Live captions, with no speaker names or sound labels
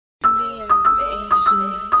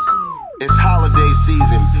holiday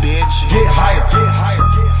season, bitch. Get higher, get higher,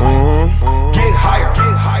 get higher,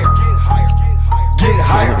 get higher, get higher, get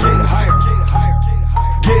higher, get higher, get higher,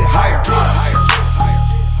 get higher, get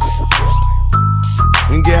higher.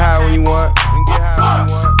 You can get high when you want. You can get high when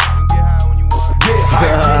you want. You can get high when you want. Get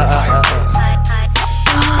higher,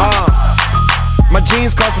 My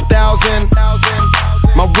jeans cost 1,000.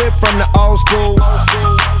 My whip from the old school.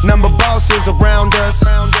 Number bosses around us,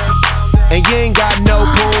 and you ain't got no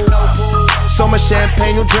pool. So much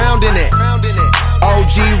champagne, you drowned in it.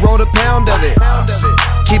 OG wrote a pound of it.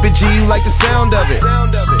 Keep it G, you like the sound of it.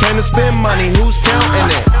 Came to spend money, who's counting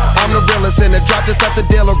it? I'm the realest in the drop, just left the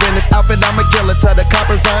dealer in this outfit. I'm a killer, tell the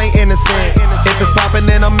coppers I ain't innocent. If it's poppin',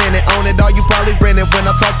 then I'm in it. Own it all, you probably rent it. When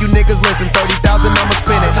I talk, you niggas listen. 30,000, I'ma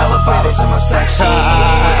spin it. Hella bottles in my section,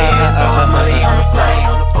 throwing money on the plane.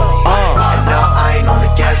 And now I ain't on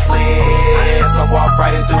the guest list, I walk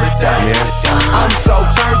right in through the day. I'm so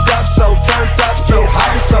turned up, so turned up, so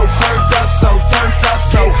I'm so turned up, so turned up,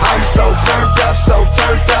 so I'm so turned up, so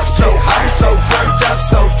turned up, so I'm so turned up,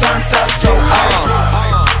 so turned up, so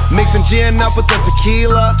Mixing gin up with the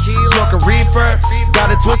tequila, smoke a reefer.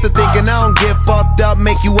 Got it twisted thinking I don't get fucked up,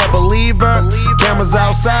 make you a believer. Cameras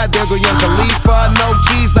outside, there go young Khalifa. No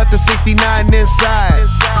keys, left the 69 inside,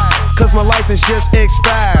 cause my license just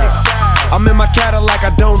expired. I'm in my Cadillac,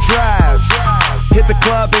 I don't drive. Hit the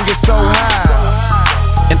club and get so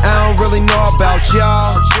high. And I don't really know about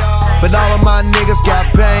y'all, but all of my niggas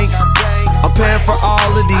got bank. I'm paying for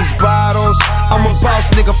all of these bottles. I'm a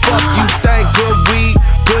boss nigga, fuck you think. Good weed,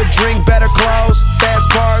 good drink, better clothes, fast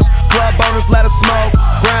cars, club owners